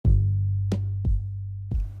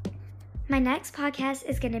My next podcast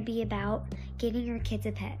is going to be about getting your kids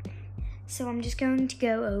a pet. So I'm just going to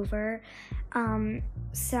go over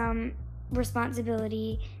some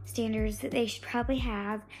responsibility standards that they should probably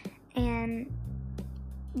have and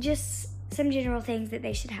just some general things that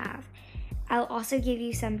they should have. I'll also give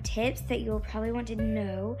you some tips that you'll probably want to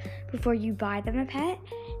know before you buy them a pet,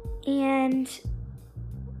 and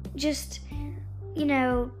just,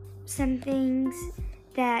 some things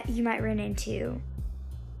that you might run into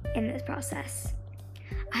in this process.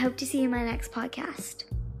 I hope to see you in my next podcast.